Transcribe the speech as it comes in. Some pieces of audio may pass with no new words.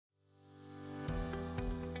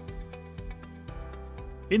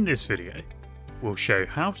In this video, we'll show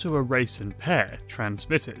how to erase and pair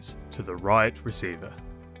transmitters to the RIoT Receiver.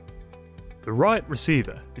 The RIoT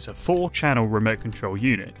Receiver is a 4-channel remote control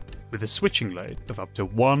unit with a switching load of up to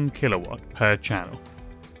 1 kilowatt per channel.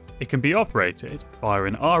 It can be operated via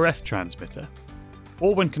an RF transmitter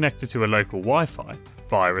or when connected to a local Wi-Fi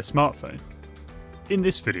via a smartphone. In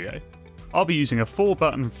this video, I'll be using a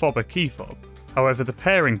 4-button fobber key fob. However, the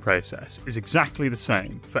pairing process is exactly the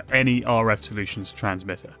same for any RF Solutions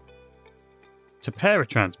transmitter. To pair a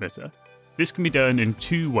transmitter, this can be done in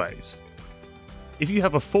 2 ways. If you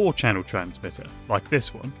have a 4-channel transmitter, like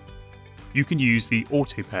this one, you can use the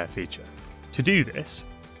auto pair feature. To do this,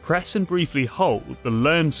 press and briefly hold the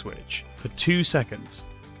learn switch for 2 seconds.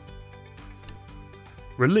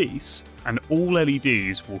 Release and all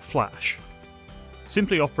LEDs will flash.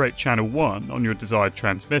 Simply operate channel 1 on your desired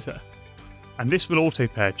transmitter, and this will auto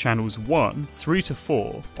pair channels 1 through to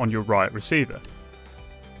 4 on your RIoT receiver.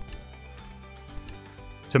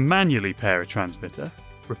 To manually pair a transmitter,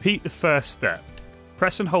 repeat the first step.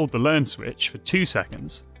 Press and hold the learn switch for 2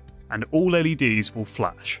 seconds, and all LEDs will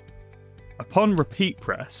flash. Upon repeat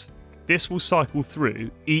press, this will cycle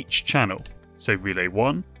through each channel, so relay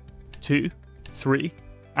 1, 2, 3,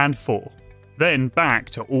 and 4, then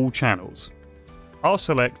back to all channels. I'll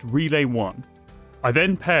select relay 1. I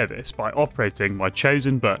then pair this by operating my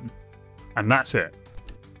chosen button, and that's it.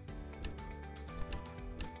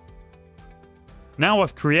 Now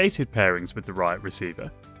I've created pairings with the RIoT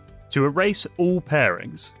receiver. To erase all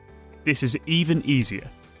pairings, this is even easier.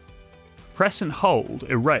 Press and hold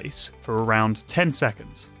erase for around 10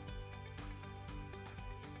 seconds.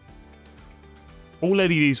 All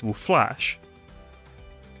LEDs will flash,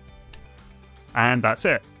 and that's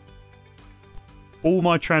it. All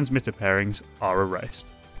my transmitter pairings are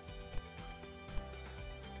erased.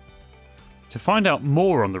 To find out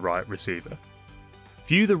more on the RIoT receiver,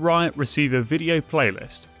 view the RIoT receiver video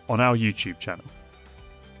playlist on our YouTube channel.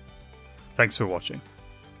 Thanks for watching.